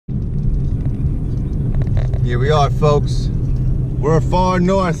Here we are, folks. We're far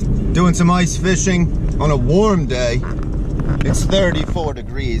north doing some ice fishing on a warm day. It's 34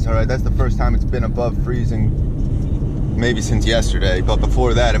 degrees, all right? That's the first time it's been above freezing, maybe since yesterday. But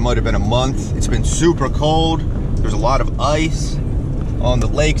before that, it might have been a month. It's been super cold. There's a lot of ice on the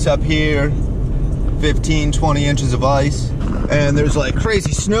lakes up here. 15, 20 inches of ice. And there's like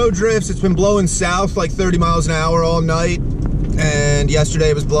crazy snow drifts. It's been blowing south like 30 miles an hour all night. And yesterday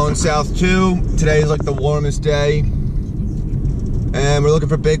it was blowing south too. Today is like the warmest day. And we're looking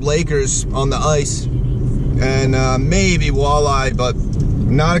for big lakers on the ice. And maybe walleye, but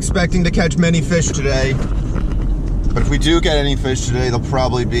I'm not expecting to catch many fish today. But if we do get any fish today, they'll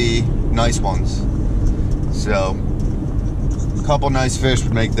probably be nice ones. So, a couple nice fish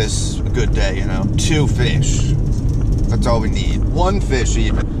would make this a good day, you know. 2 fish. That's all we need. 1 fish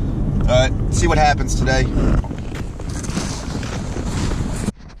even. Alright, see what happens today.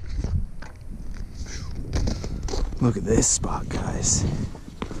 Look at this spot, guys.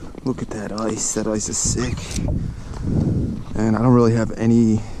 Look at that ice. That ice is sick. And I don't really have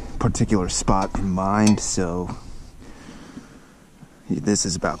any particular spot in mind, so this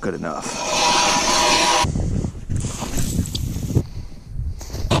is about good enough.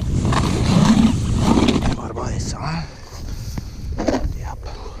 A lot of ice, huh? Yep.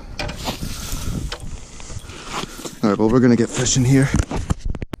 Alright, well, we're gonna get fishing here.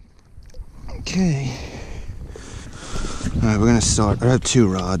 Okay. Alright, we're gonna start. I have 2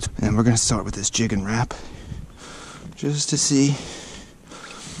 rods, and we're gonna start with this jig and wrap just to see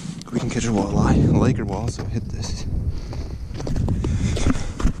if we can catch a walleye. A laker will also hit this.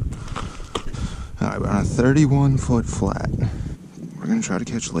 Alright, we're on a 31-foot flat. We're gonna try to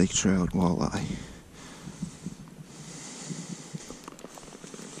catch lake trout walleye.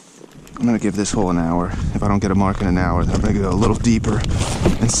 I'm gonna give this hole an hour. If I don't get a mark in an hour, then I'm gonna go a little deeper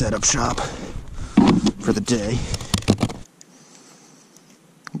and set up shop for the day.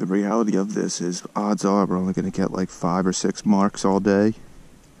 The reality of this is, odds are we're only going to get like 5 or 6 marks all day.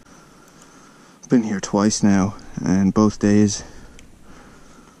 I've been here twice now, and both days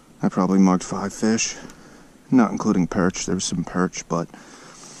I probably marked 5 fish. Not including perch, there was some perch, but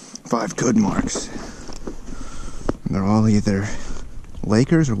 5 good marks. And they're all either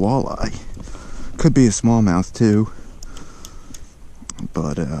lakers or walleye. Could be a smallmouth too,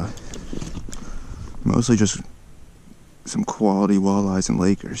 but mostly just some quality walleyes and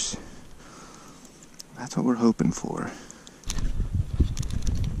lakers. That's what we're hoping for.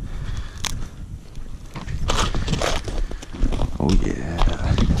 Oh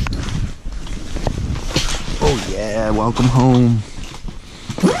yeah. Oh yeah, welcome home.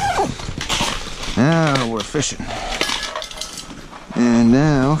 Now we're fishing. And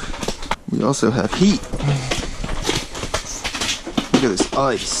now we also have heat. Look at this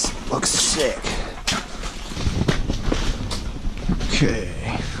ice. Looks sick. Okay,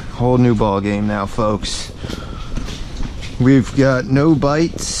 whole new ball game now, folks. We've got no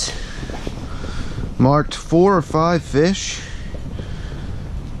bites, marked 4 or 5 fish.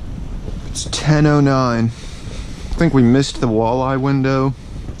 It's 10:09. I think we missed the walleye window,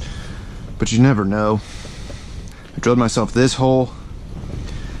 but you never know. I drilled myself this hole.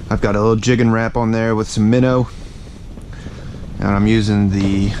 I've got a little jig and wrap on there with some minnow, and I'm using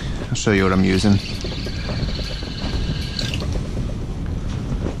the, I'll show you what I'm using.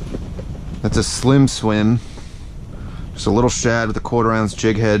 That's a slim swim, just a little shad with a 1/4 ounce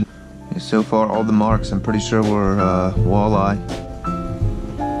jig head. So far, all the marks, I'm pretty sure were walleye.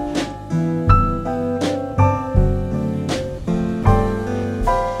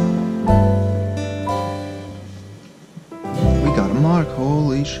 We got a mark,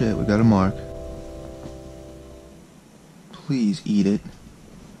 holy shit, we got a mark. Please eat it.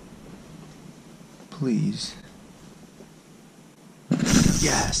 Please.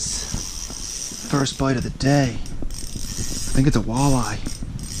 Yes! First bite of the day. I think it's a walleye.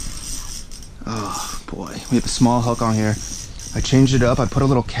 Oh boy, we have a small hook on here. I changed it up. I put a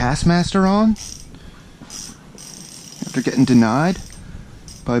little cast master on after getting denied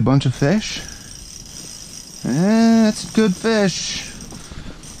by a bunch of fish. That's a good fish.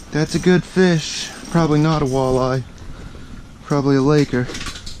 That's a good fish. Probably not a walleye. Probably a laker.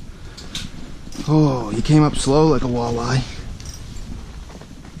 Oh, you came up slow like a walleye.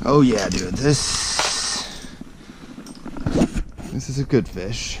 Oh yeah, dude, this is a good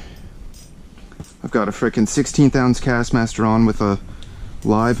fish. I've got a frickin' 16th ounce Castmaster on with a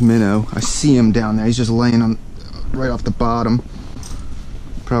live minnow. I see him down there. He's just laying on right off the bottom.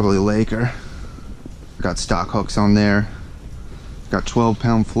 Probably a laker. Got stock hooks on there. Got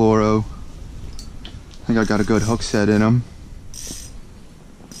 12-pound fluoro. I think I got a good hook set in them.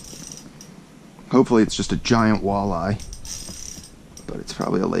 Hopefully it's just a giant walleye, but it's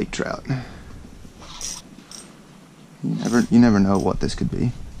probably a lake trout. You never know what this could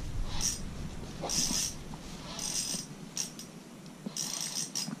be.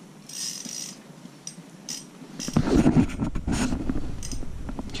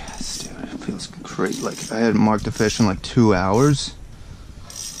 Yes, dude, it feels great. Like I hadn't marked a fish in like 2 hours.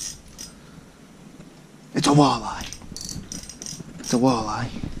 It's a walleye. It's a walleye.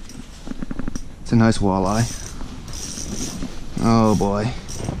 It's a nice walleye. Oh boy.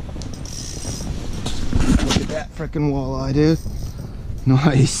 Look at that frickin' walleye, dude.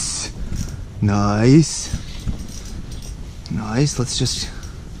 Nice. Nice. Nice. Let's just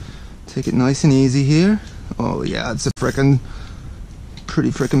take it nice and easy here. Oh yeah, it's a pretty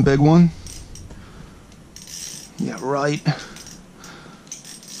frickin' big one. Yeah, right.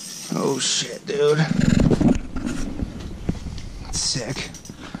 Oh shit, dude. Sick.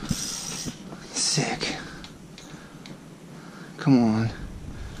 Sick. Come on.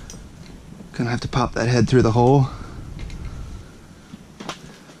 Gonna have to pop that head through the hole.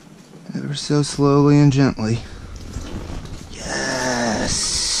 Ever so slowly and gently.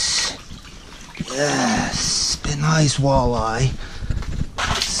 Yes. Yes. Been nice walleye.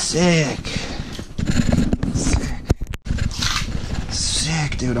 Sick. Sick.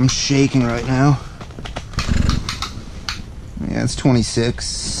 Sick, dude. I'm shaking right now. Yeah, it's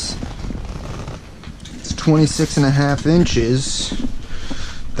 26. It's 26.5 inches.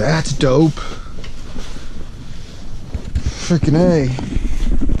 That's dope. Freaking A.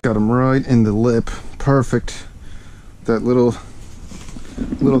 Got him right in the lip. Perfect. That little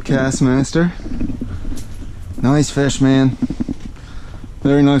cast master. Nice fish, man.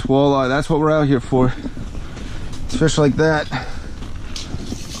 Very nice walleye. That's what we're out here for. It's fish like that.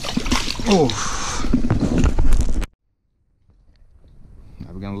 Oh.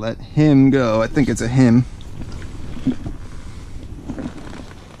 Now we're gonna let him go. I think it's a him.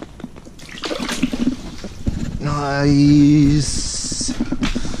 Nice.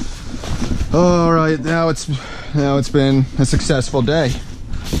 All right, now it's been a successful day.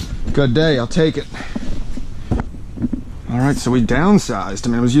 Good day, I'll take it. All right, so we downsized. I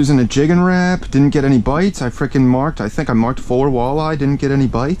mean, I was using a jig and wrap, didn't get any bites. I think I marked 4 walleye, didn't get any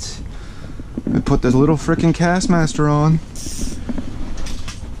bites. I put this little frickin' Castmaster on.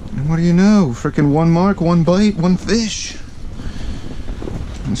 And what do you know? Frickin' 1 mark, 1 bite, 1 fish.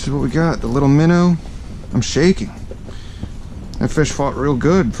 This is what we got, the little minnow. I'm shaking. That fish fought real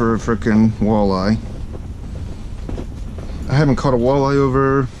good for a frickin' walleye. I haven't caught a walleye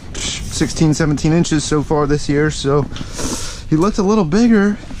over 16, 17 inches so far this year, so he looked a little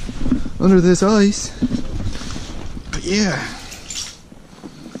bigger under this ice. But yeah,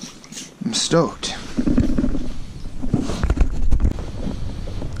 I'm stoked.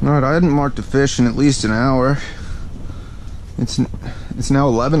 Alright, I hadn't marked a fish in at least an hour. It's now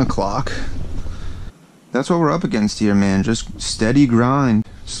 11 o'clock. That's what we're up against here, man. Just steady grind.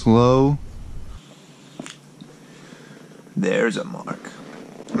 Slow. There's a mark.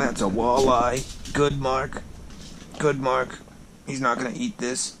 That's a walleye. Good mark. Good mark. He's not gonna eat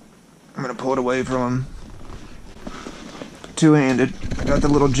this. I'm gonna pull it away from him. Two-handed. I got the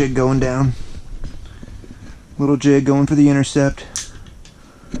little jig going down. Little jig going for the intercept.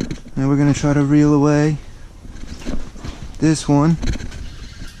 And we're gonna try to reel away this one.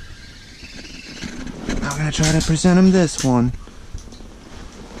 I'm gonna try to present him this one.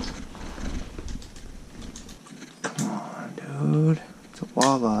 Come on, dude. It's a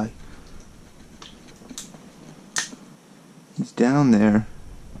walleye. He's down there.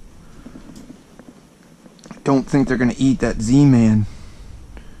 I don't think they're gonna eat that Z-Man,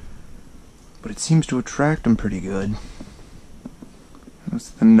 but it seems to attract them pretty good. That's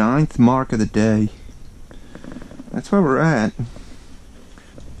the 9th mark of the day. That's where we're at.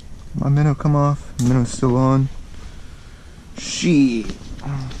 My minnow come off. The minnow's still on. Shit.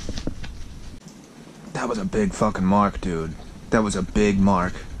 That was a big fucking mark, dude. That was a big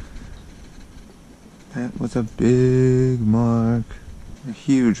mark. That was a big mark. A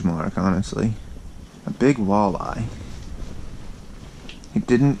huge mark, honestly. A big walleye. He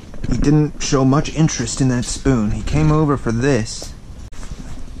didn't show much interest in that spoon. He came over for this.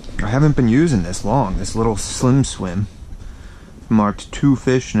 I haven't been using this long, this little slim swim. Marked 2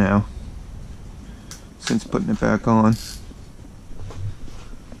 fish now since putting it back on. It's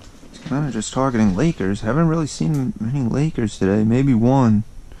kind of just targeting Lakers. Haven't really seen many Lakers today, maybe 1.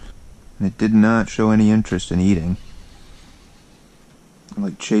 And it did not show any interest in eating.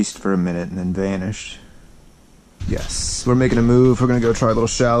 Like chased for a minute and then vanished. Yes, we're making a move. We're gonna go try a little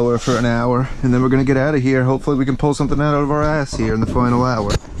shallower for an hour and then we're gonna get out of here. Hopefully we can pull something out of our ass here in the final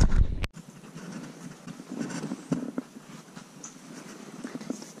hour.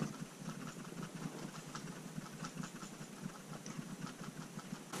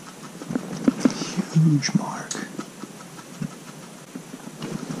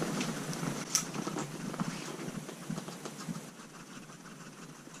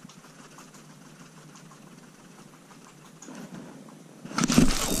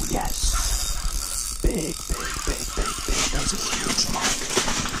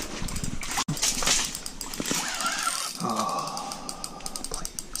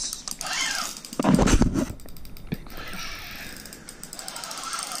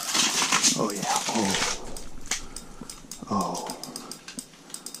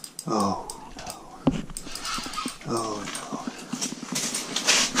 Oh no. Oh no.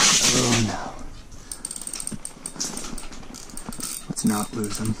 Oh no. Let's not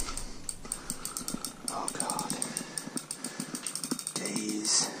lose him. Oh God.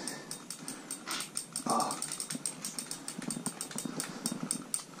 Days. Oh.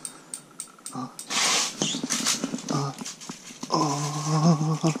 Oh.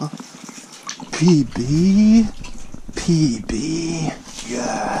 Oh. PB. PB.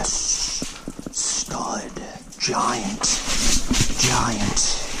 Yes. Stud. Giant.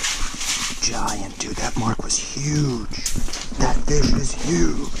 Giant. Dude, that mark was huge. That fish is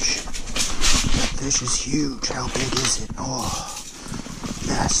huge. That fish is huge. How big is it? Oh.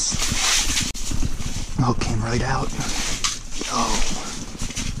 Yes. Oh, came right out. Oh.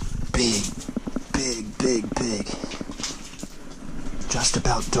 Big. Just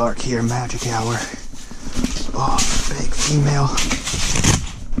about dark here, magic hour. Oh, big female.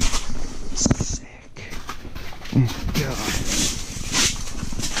 Sick.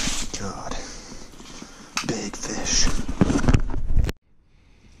 God. Big fish.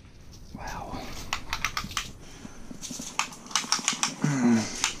 Wow.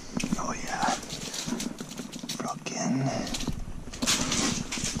 Oh yeah. Fucking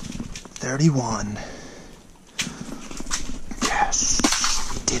 31. Yes.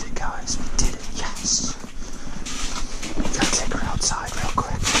 We did it, guys. We did it. Yes. Gotta take her outside real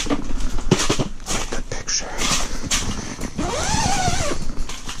quick. I like that picture.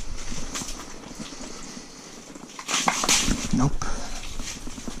 Nope.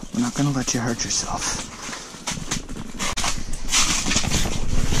 We're not gonna let you hurt yourself.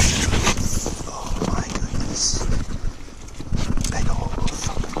 Oh my goodness. Big old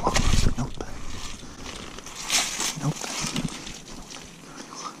fucking walleye. Nope.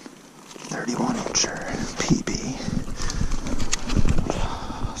 31 incher PB.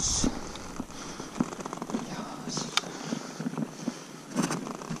 Yes.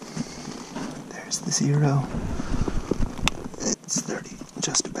 There's the 0. It's 30,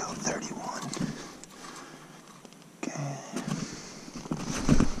 just about 31. Okay.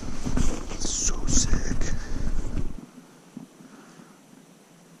 So sick.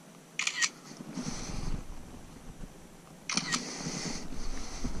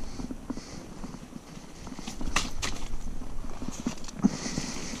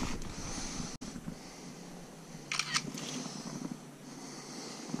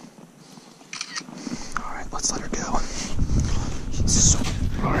 Alright, let's let her go.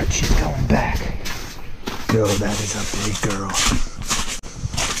 Alright, she's going back. Yo, that is a big girl.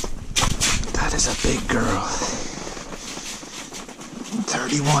 That is a big girl.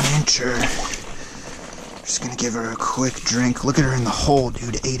 31 incher. Just gonna give her a quick drink. Look at her in the hole,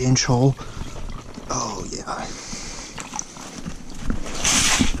 dude. 8-inch hole. Oh, yeah.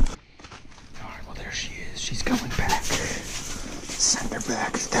 Alright, well, there she is. She's going back. Send her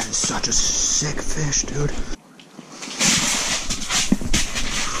back. That is such a sick fish, dude.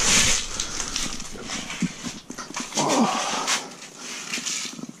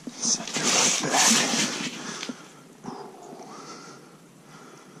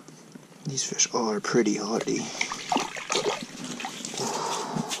 These fish are pretty hardy.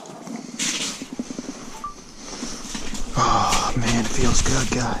 Oh man, it feels good,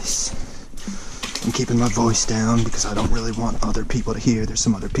 guys. I'm keeping my voice down because I don't really want other people to hear. There's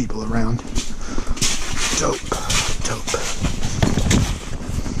some other people around. Dope.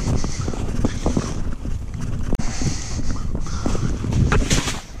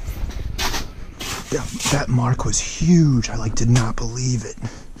 That mark was huge. I did not believe it.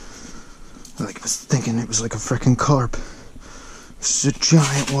 I was thinking it was like a frickin' carp. This is a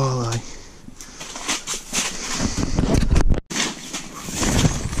giant walleye.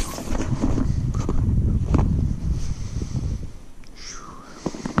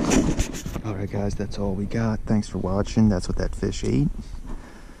 Alright guys, that's all we got. Thanks for watching. That's what that fish ate.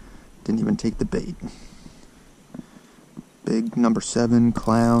 Didn't even take the bait. Big number 7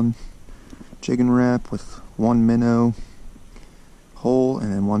 clown. Jig and wrap with 1 minnow whole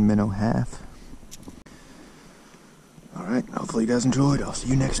and then 1 minnow half. Alright, hopefully you guys enjoyed. I'll see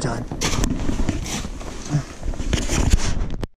you next time.